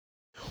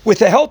With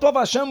the help of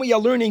Hashem, we are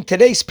learning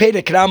today's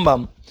Perek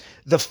Rambam,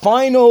 the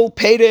final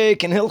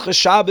Perek in Hilchos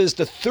Shabbos,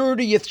 the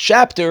 30th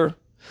chapter.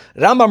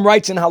 Rambam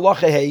writes in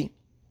Halacha Hey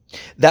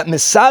that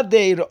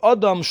Mesader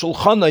Adam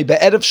Shulchanai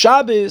be'erev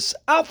Shabbos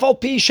afal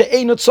pi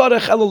she'eino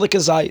tzarech ela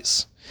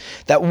lekazayis.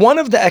 That one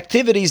of the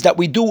activities that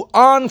we do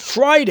on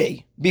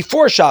Friday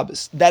before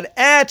Shabbos that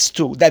adds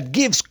to, that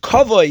gives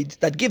kavod,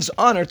 that gives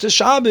honor to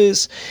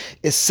Shabbos,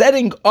 is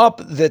setting up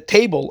the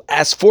table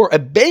as for a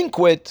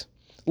banquet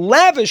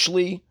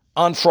lavishly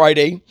on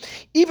Friday,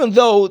 even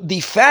though de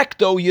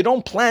facto you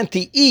don't plan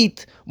to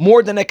eat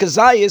more than a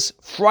kazayis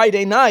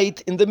Friday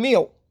night in the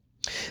meal.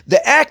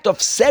 The act of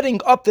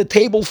setting up the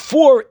table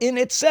for in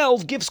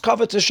itself gives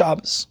kavod to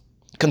Shabbos.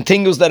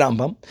 Continues the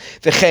Rambam.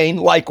 V'chein,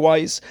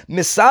 likewise,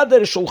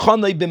 misader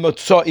shulchanai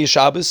b'motzai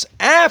Shabbos,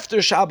 after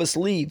Shabbos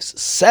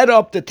leaves, set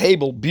up the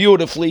table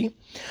beautifully.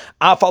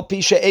 Afal pi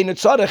she'eino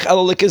tzarech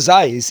ela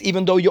lekazayis,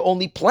 even though you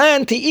only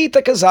plan to eat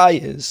a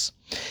kazayis.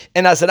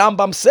 And as the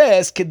Rambam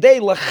says,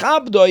 Kedei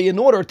lechabdoi, in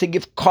order to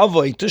give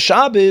kavod to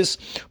Shabbos,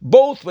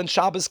 both when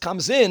Shabbos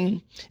comes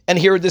in, and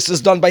here this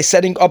is done by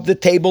setting up the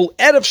table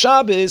erev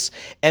Shabbos,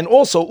 and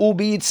also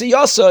ubi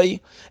yitziyasai,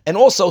 and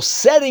also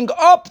setting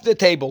up the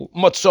table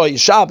motzoi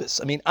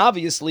Shabbos. I mean,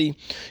 obviously,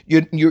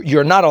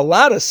 you're not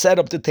allowed to set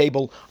up the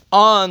table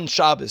on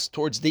Shabbos,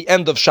 towards the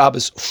end of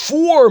Shabbos,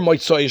 for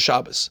motzoi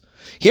Shabbos.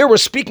 Here we're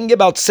speaking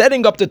about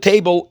setting up the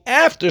table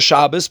after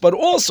Shabbos, but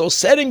also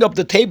setting up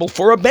the table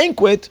for a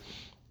banquet,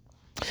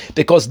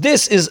 because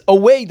this is a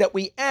way that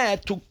we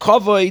add to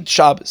kavod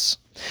Shabbos.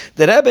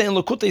 The Rebbe in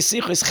Likutei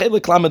Sichos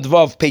Chelik Lamed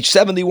Vav, page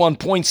 71,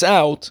 points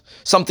out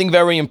something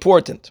very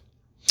important,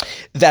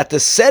 that the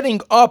setting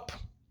up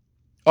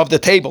of the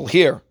table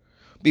here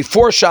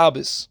before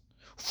Shabbos,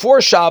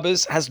 for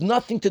Shabbos, has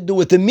nothing to do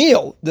with the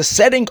meal. The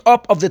setting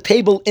up of the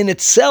table in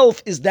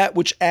itself is that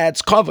which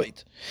adds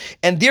kavod.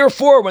 And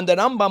therefore, when the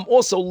Rambam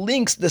also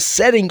links the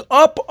setting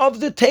up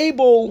of the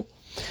table,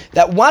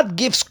 that what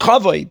gives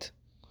kavod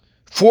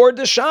for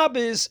the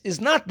Shabbos is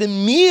not the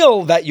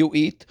meal that you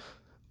eat,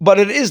 but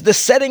it is the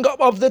setting up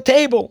of the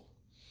table.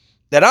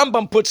 The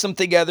Rambam puts them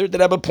together, the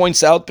Rebbe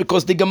points out,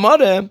 because the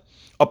Gemara,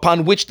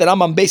 upon which the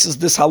Rambam bases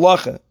this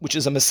halacha, which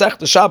is a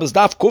Masechta Shabbos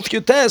Daf Kuf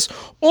Yutes,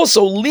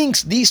 also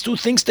links these two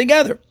things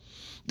together.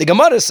 The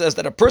Gemara says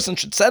that a person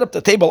should set up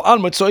the table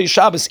on Motzoi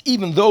Shabbos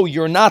even though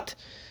you're not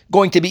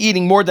going to be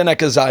eating more than a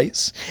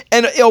kazayis.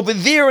 And over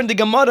there in the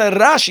Gemara,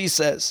 Rashi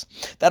says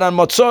that on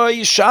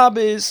Motzoi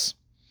Shabbos,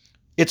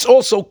 it's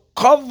also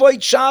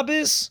kavod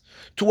Shabbos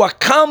to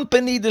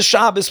accompany the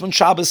Shabbos when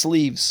Shabbos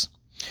leaves.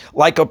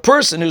 Like a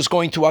person who's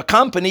going to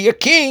accompany a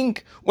king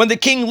when the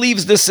king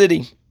leaves the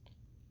city.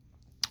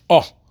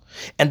 Oh,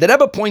 and the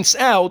Rebbe points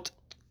out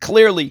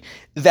clearly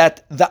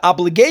that the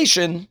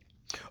obligation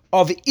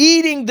of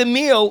eating the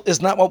meal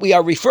is not what we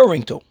are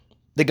referring to.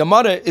 The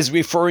Gemara is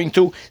referring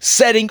to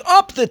setting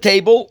up the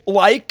table,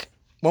 like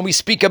when we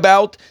speak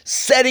about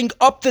setting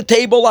up the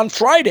table on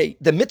Friday.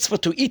 The mitzvah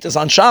to eat is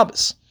on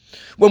Shabbos.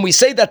 When we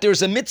say that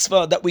there's a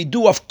mitzvah that we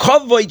do of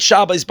kavod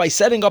Shabbos by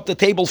setting up the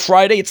table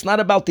Friday, it's not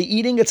about the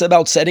eating, it's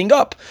about setting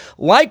up.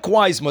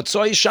 Likewise,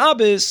 Motzoi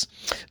Shabbos,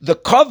 the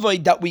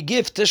kavod that we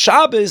give to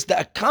Shabbos, the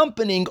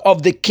accompanying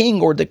of the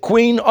king or the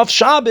queen of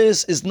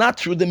Shabbos, is not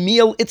through the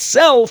meal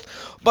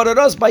itself, but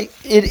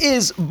it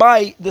is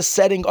by the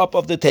setting up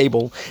of the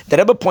table. The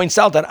Rebbe points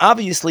out that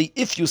obviously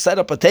if you set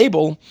up a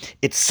table,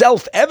 it's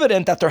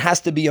self-evident that there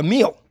has to be a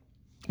meal,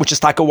 which is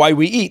taka why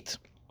we eat.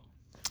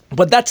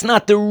 But that's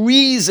not the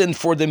reason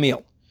for the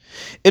meal.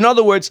 In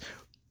other words,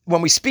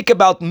 when we speak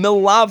about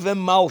Milave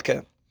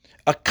Malka,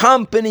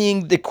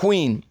 accompanying the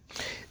queen,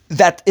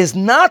 that is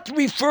not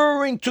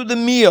referring to the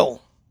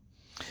meal.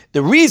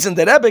 The reason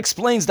that Rebbe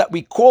explains that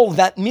we call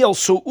that meal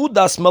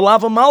Su'udas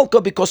Milave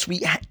Malka, because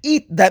we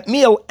eat that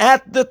meal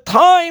at the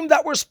time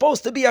that we're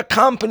supposed to be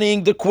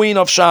accompanying the queen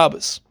of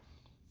Shabbos.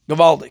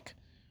 Gavaldik.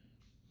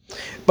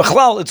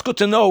 B'chlal, it's good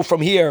to know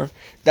from here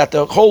that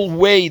the whole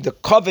way, the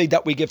kavod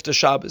that we give to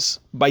Shabbos,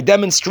 by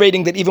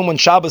demonstrating that even when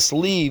Shabbos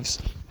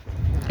leaves,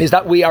 is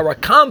that we are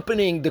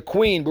accompanying the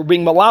queen, we're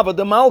being Malava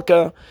de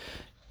Malka,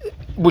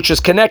 which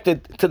is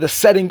connected to the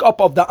setting up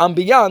of the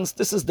ambiance.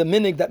 This is the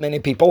minig that many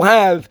people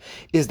have,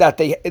 is that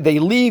they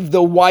leave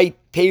the white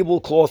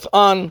tablecloth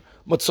on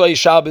Motzoi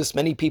Shabbos.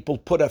 Many people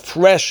put a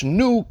fresh,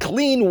 new,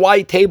 clean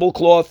white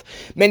tablecloth.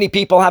 Many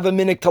people have a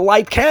minig to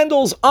light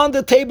candles on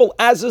the table,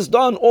 as is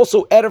done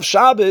also erev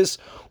Shabbos.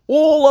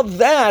 All of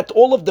that,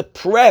 all of the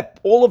prep,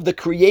 all of the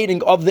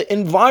creating of the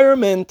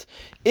environment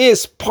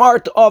is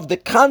part of the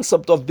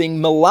concept of being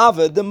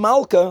Melave the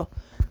Malka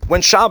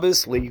when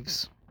Shabbos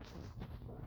leaves.